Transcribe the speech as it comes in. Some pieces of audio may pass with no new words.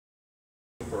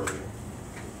Further.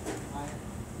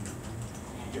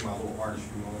 Get my little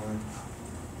artistry on.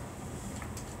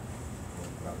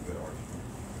 Not good artistry.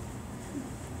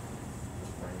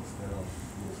 Just brainstem,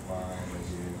 little spine, and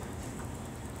here,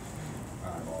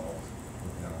 eyeballs,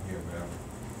 down here, whatever.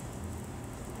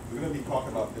 We're going to be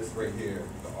talking about this right here,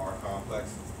 the R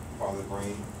complex, part of the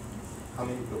brain. How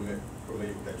many familiar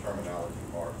with that terminology,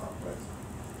 R complex?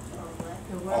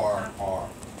 R.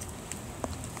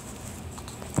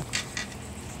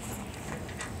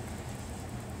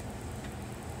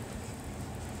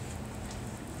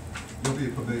 You'll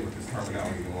be familiar with this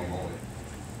terminology in one moment.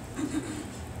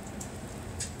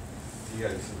 You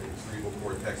got the cerebral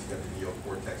cortex, you got the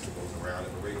neocortex that goes around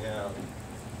it. But right now,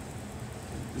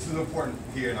 this is important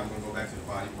here, and I'm going to go back to the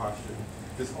body posture.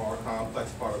 This R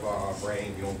complex part of our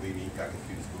brain, you don't believe me, you got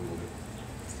confused, Google it.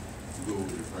 Google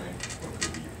your friend, or it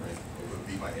could be your friend, or it could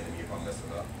be my enemy if I'm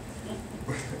messing up.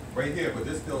 Right here, but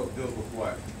this deals with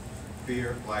what?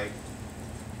 Fear, flight,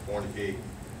 fornicate.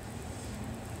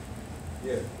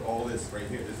 Yeah, all this right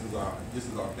here. This is our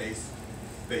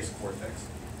base cortex.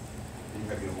 Then you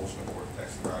have the emotional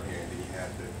cortex around here, and then you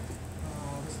have the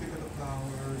let's think of the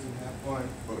flowers and have fun.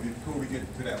 But before we get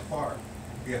to that part,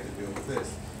 we have to deal with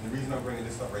this. And the reason I'm bringing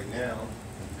this up right now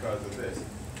is because of this.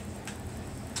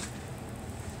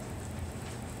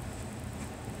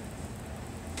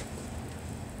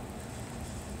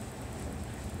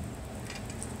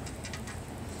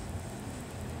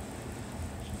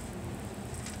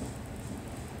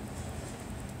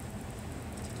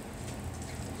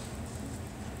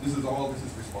 This is all this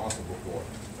is responsible for,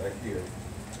 right here.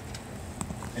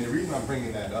 And the reason I'm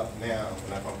bringing that up now,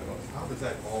 when I talk about this, how does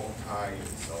that all tie into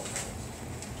cell phones?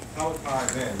 How it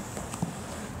ties in,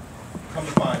 come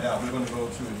to find out, we're going to go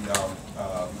to the,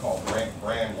 we call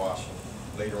brand washing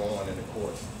later on in the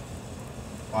course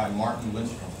by Martin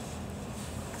Lindstrom.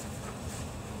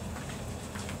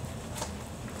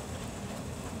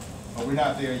 But we're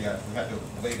not there yet. We have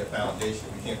to lay the foundation.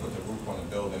 We can't put the roof on the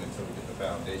building until we get the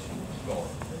foundation going.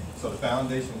 So the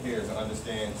foundation here is to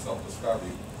understand self-discovery,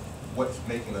 what's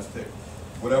making us tick.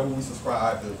 Whatever we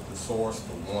subscribe to, the source,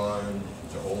 the one,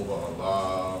 Jehovah,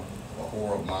 Allah,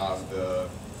 Ahura Mazda,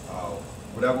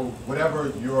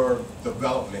 whatever your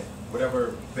development,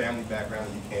 whatever family background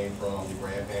you came from, your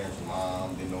grandparents, your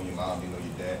mom, didn't know your mom, didn't know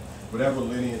your dad, whatever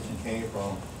lineage you came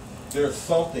from, there's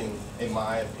something, in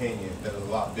my opinion, that is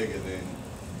a lot bigger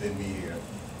than me here.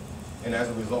 And as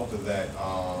a result of that,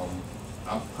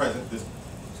 I'm present this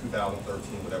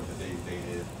 2013, whatever today's date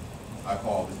is, I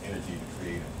call this energy the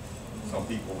creator. Some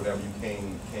people, whatever you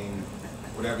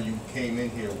came in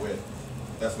here with,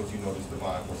 that's what you know this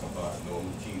divine force of God. You know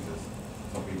Jesus.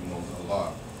 Some people know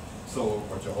Allah. So,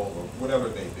 or Jehovah,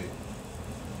 whatever it may be.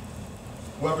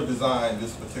 Whoever designed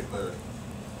this particular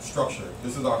structure,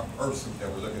 this is our earth suit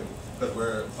that we're looking at, because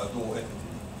we're a dual entity.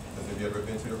 Because if you've ever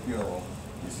been to the funeral,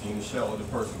 you've seen the shell of the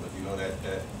person, but you know that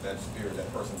spirit, that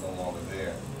person's no longer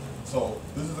there. So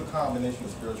this is a combination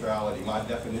of spirituality. My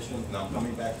definition, and I'm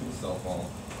coming back to the cell phone,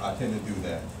 I tend to do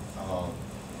that.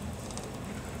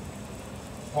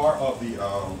 Part of the,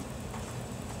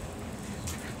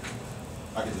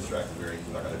 I get distracted very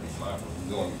easily. I gotta be mindful. It's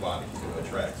the only body keep me on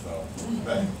track. So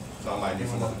I might need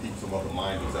some other people, some other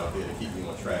minders out there to keep me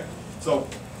on track. So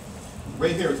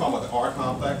right here we're talking about the R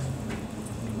complex.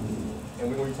 And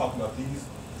we're going to be talking about these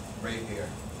right here.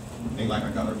 Ain't like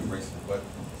I gotta erase it, but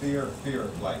fear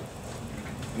of flight.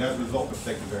 And as a result of,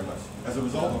 thank you very much. As a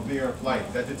result of fear of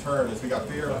flight, that determines, we got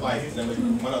fear of flight, and then there's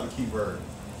one other key word.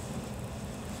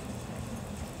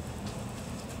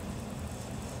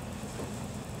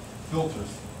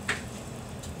 Filters.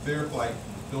 Fear of flight,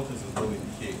 filters is really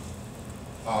the key.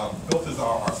 Filters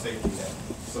are our safety net.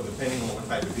 So depending on what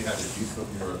type, if you have abuse, if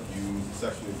you're abused,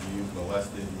 sexually abused,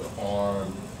 molested, you were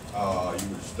harmed, you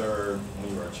were disturbed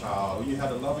when you were a child, you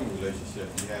had a loving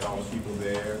relationship, you had all the people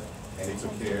there, and they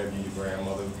took care of you, your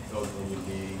grandmother felt you when you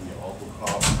need, your uncle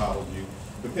coddled you.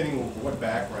 Depending on what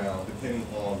background, depending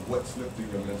on what slipped through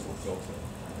your mental filter.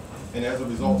 And as a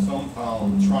result, some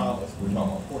traumas, we're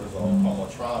talking about cortisol, we're talking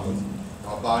about traumas,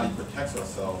 our body protects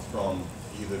ourselves from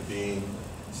either being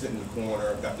sit in the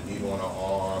corner, got the needle on our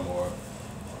arm, or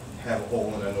have a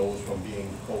hole in our nose from being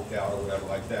coked out or whatever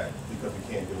like that, because we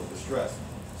can't deal with the stress.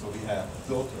 So we have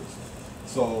filters.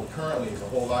 So currently, there's a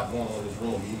whole lot going on in this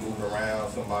room. Me moving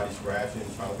around, somebody scratching,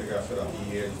 trying to figure out should I be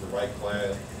here, is the right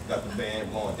class, got the fan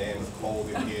blowing, damn, it's cold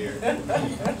in here.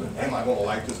 Am I gonna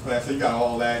like this class? So you got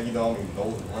all that, you know,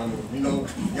 nose running, you know,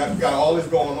 you got all this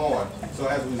going on. So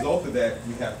as a result of that,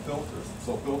 we have filters.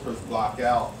 So filters block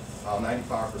out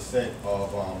 95%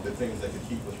 of the things that could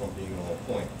keep us from being on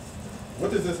point.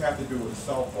 What does this have to do with a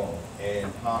cell phone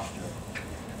and posture?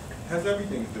 has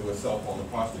everything to do with cell phone and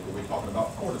partially because we're talking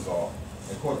about cortisol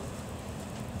and cortisol.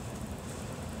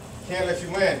 Can't let you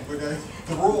in with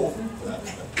the rule.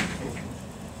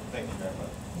 Thank you very much.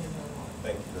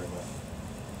 Thank you very much.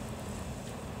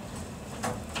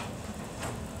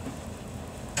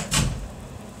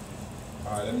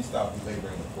 All right, let me stop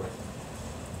belaboring the point.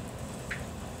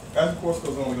 As the course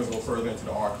goes on, we're going to go further into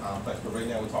the R complex, but right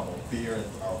now we're talking about fear and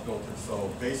our filters. So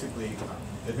basically,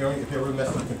 if you ever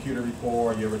mess with a computer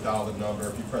before, you ever dial the number,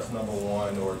 if you press number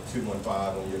 1 or 215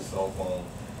 on your cell phone,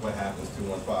 what happens?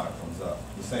 215 comes up.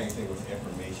 The same thing with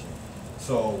information.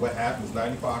 So what happens,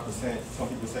 95%, some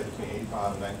people say between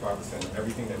 85 and 95% of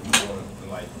everything that we do in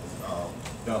life is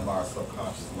done by our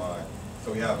subconscious mind.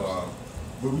 So we have,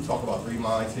 we talk about 3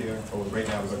 minds here, so right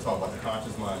now we're going to talk about the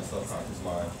conscious mind and subconscious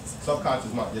mind.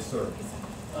 Subconscious mind, yes sir.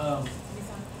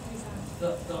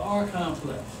 The R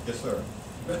complex. Yes sir.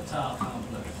 Reptile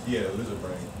complex. Yeah, the lizard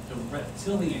brain. The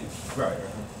reptilian. Right.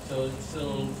 So.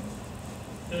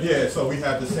 Yeah, so we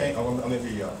have the same, I'm going to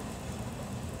hear you out.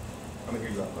 I'm going to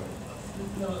hear you out, go ahead.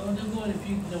 No, I'm just going if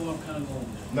you know where I'm kind of going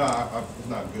with this. No, it's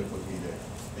not good for me to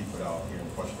speak without hearing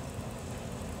the question.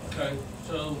 Okay,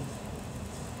 so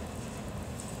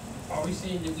are we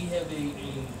saying that we have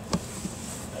an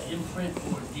imprint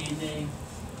or DNA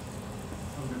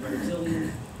from the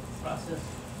reptilian process?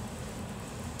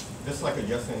 Just like a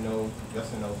yes and no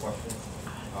question.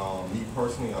 Me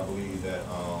personally, I believe that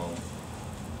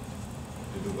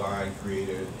the divine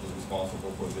creator is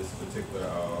responsible for this particular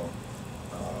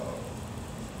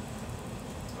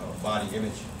body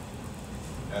image.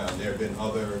 There have been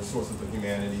other sources of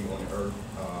humanity on the earth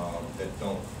that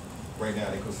don't. Right now,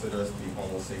 they consider us to be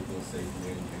Homo sapiens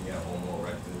sapien, and you have Homo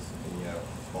erectus, and you have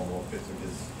Homo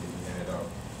pithecus, and you had.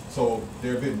 So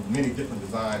there have been many different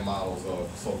design models of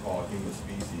so-called human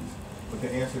species. But to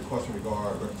answer the question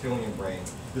regarding reptilian brain,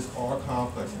 this R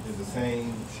complex is the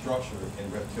same structure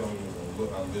in reptilians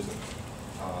and lizards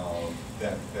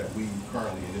that we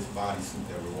currently in this bodysuit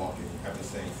that we're walking have the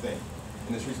same thing.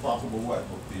 And it's responsible what?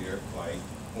 For fear, flight,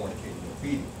 fornicating, and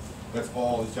feeding. That's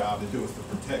all its job to do is to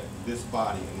protect this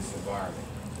body and this environment.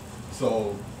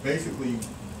 So basically,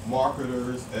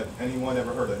 marketers, if anyone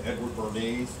ever heard of Edward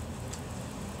Bernays?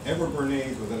 Edward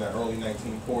Bernays was in the early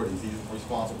 1940s. He's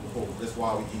responsible for, that's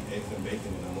why we eat eggs and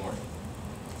bacon in the morning.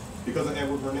 Because of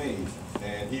Edward Bernays.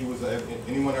 And he was,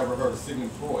 anyone ever heard of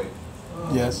Sigmund Freud?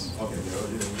 Yes. Okay, yeah,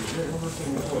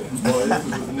 Sigmund Freud. Well, this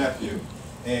was his nephew.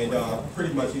 And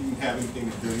pretty much he didn't have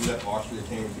anything to do. He left Austria,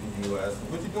 came to the U.S.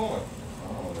 What you doing?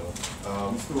 I don't know.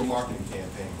 Let's do a marketing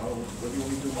campaign. Oh, what do you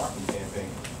want me to do a marketing campaign?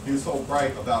 He was so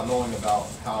bright about knowing about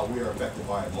how we are affected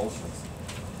by emotions.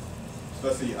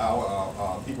 Especially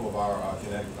our people of our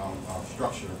genetic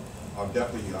structure are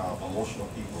definitely emotional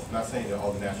people. I'm not saying that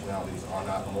all the nationalities are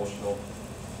not emotional.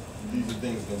 These are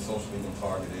things that have been socially been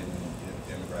targeted and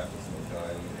demographics and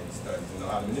done and studies and know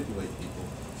how to manipulate people.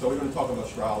 So we're going to talk about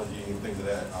astrology and things of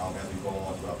that as we go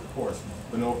on throughout the course.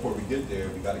 But no, before we get there,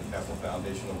 we got to have some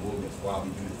foundational movements while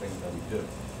we do the things that we do.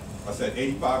 I said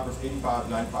 95, 95,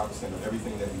 95% of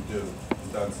everything that we do is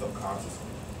done subconsciously.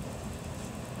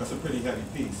 That's a pretty heavy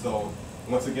piece. So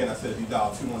once again, I said if you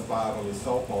dial 215 on your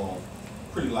cell phone,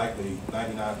 pretty likely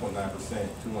 99.9% 215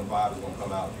 is going to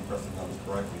come out if you press the numbers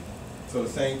correctly. So the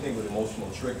same thing with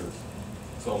emotional triggers.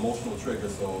 So emotional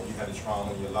triggers, so if you had a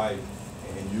trauma in your life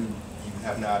and you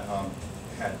have not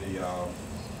had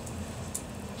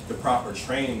the proper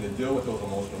training to deal with those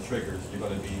emotional triggers, you're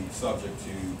going to be subject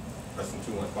to pressing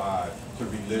 215 to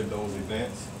relive those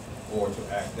events or to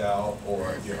act out,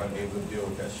 or if you're unable to deal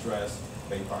with that stress,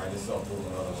 may find yourself doing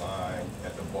another line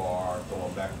at the bar,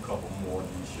 throwing back a couple more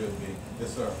than you should be.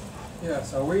 Yes, sir. Yeah,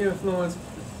 so are we influenced,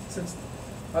 since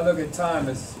I look at time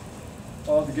as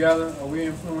all together, are we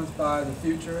influenced by the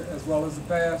future as well as the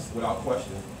past? Without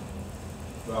question.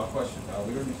 Without question.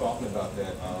 We're going to be talking about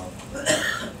that.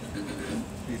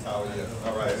 Peace, how are you?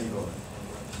 All right, how you doing?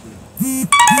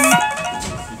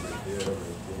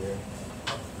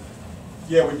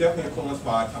 Yeah, we're definitely influenced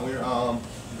by time.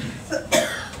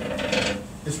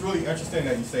 It's really interesting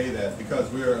that you say that because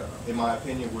we're, in my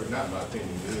opinion, we're not in my opinion,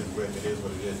 it is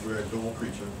what it is. We're a dual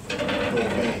creature, a dual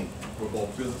being. We're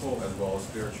both physical as well as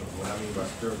spiritual. What I mean by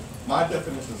spiritual, my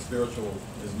definition of spiritual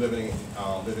is living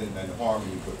in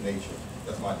harmony with nature.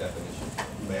 That's my definition.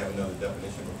 You may have another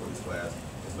definition before this class.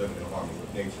 Is living in harmony with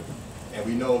nature. And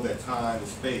we know that time and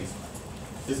space.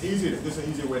 It's easier. This is an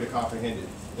easier way to comprehend it.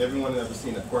 Everyone ever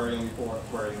seen an aquarium before?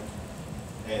 Aquarium.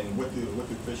 And what do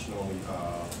fish normally?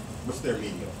 What's their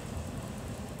medium?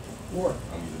 Water.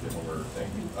 I'm using a different word. Thank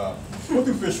you. What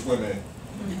do fish swim in?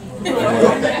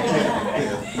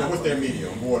 Yeah. What's their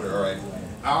medium? Water. All right.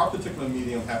 our particular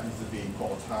medium happens to be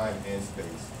called time and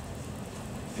space.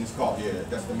 And it's called, yeah,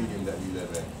 that's the medium that we live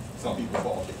in. Some people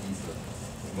call it the ether.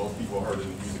 Most people heard of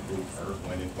the music group Earth,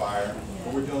 Wind, and Fire.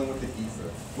 But we're dealing with the ether.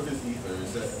 What is ether?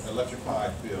 It's an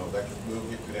electrified field. We'll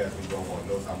get to that as we go on.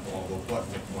 Notice I'm going a little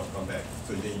button if you want to come back,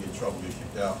 so you didn't get in trouble, get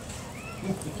kicked out.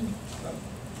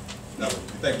 No,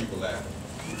 thank you for laughing.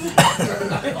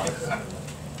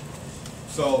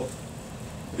 So,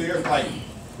 fears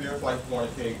like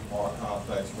fornicate are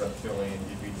complex, reptilian.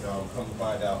 If we come to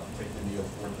find out, take the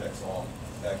neocortex off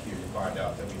back here, you find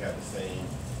out that we have the same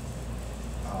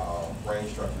brain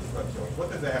structure as reptilians. What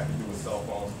does that have to do with cell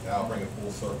phones? Now I'll bring it full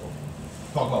circle.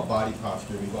 Talk about body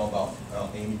posture. We go about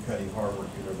Amy Cuddy, Harvard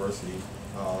University.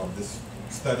 This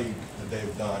study that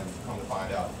they've done, come to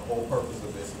find out, the whole purpose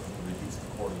of this is to reduce the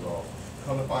cortisol.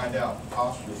 Come to find out,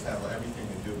 postures have everything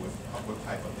to do with what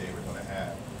type of day we're going to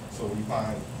have. So when you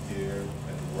find here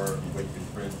at the work, you wait for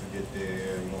your friends to get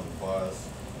there, you on the bus,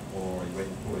 or you're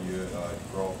waiting for your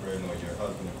girlfriend or your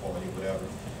husband to call you, whatever.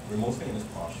 We're mostly in this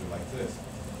posture like this.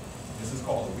 This is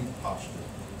called a weak posture.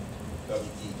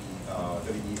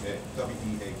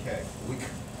 W-E-A-K, weak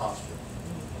posture.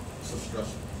 It's a stress,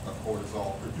 a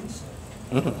cortisol producer.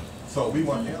 So we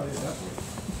want, yeah, definitely.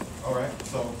 All right,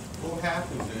 so what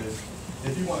happens is,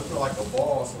 if you want to feel like a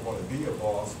boss or want to be a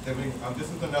boss, then this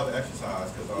is another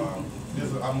exercise because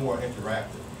I'm more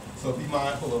interactive. So be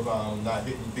mindful of not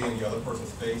being the other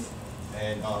person's face.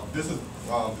 And this is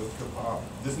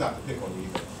not to pick on you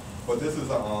either, but this is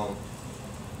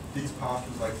these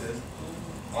postures like this.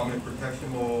 I'm in protection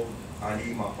mode. I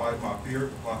need my fear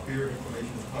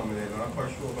information is coming in. I'm not quite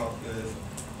sure about this.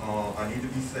 I need to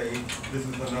be safe. This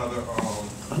is another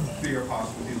fear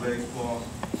posture with these legs crossed.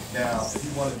 Now, if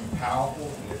you want to be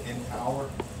powerful and in power,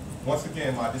 once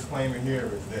again, my disclaimer here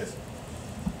is this.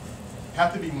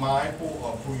 Have to be mindful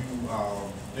of who you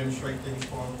demonstrate things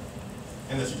from,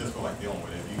 unless you just feel like dealing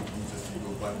with it. You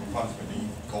go button punishment, then you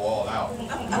go all out.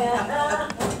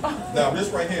 Now, this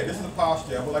right here, this is a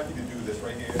posture. I would like you to do this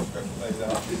right here. Stretch your legs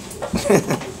out.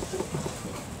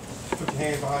 Put your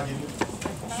hands behind you.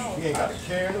 You ain't got a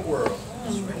care in the world.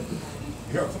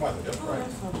 You heard somebody say, that's right.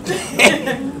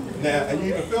 Now, and you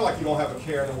even feel like you don't have a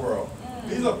care in the world.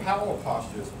 These are power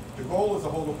postures. The goal is to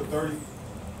hold them for 30.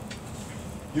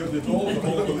 The goal is to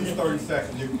hold them for at least 30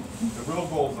 seconds. The real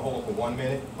goal is to hold them for 1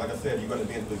 minute. Like I said, you're going to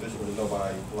be in a position where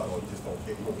nobody, like, oh, you just don't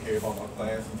care. You don't care about my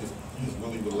class. You just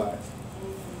really relax.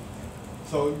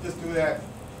 So you just do that.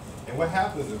 And what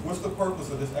happens is, what's the purpose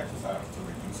of this exercise? To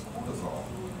reduce cortisol.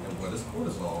 And what is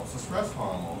cortisol? It's a stress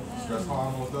hormone. Stress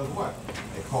hormone does what?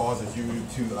 It causes you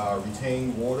to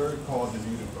retain water. It causes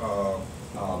you to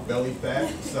belly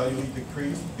fat, cellular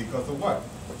decrease because of what?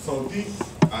 So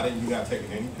you're not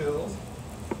taking any pills.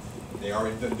 They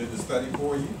already did the study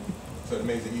for you. So it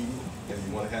makes it easy. If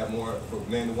you want to have more, for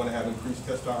men who want to have increased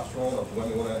testosterone, or for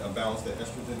women who want to balance their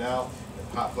estrogen out,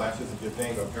 hot flashes is your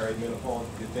thing, or perimenopause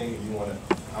is your thing, and you want to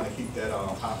kind of keep that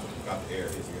hot, got the air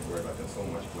here, so you can worry about that so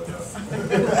much, but you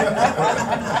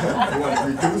want to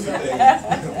reduce the thing.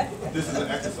 This is an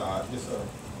exercise. Yes, sir.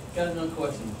 Got another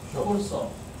question. Sure.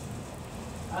 Cortisol.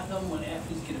 How come when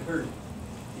athletes get hurt,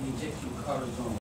 they inject you cortisone?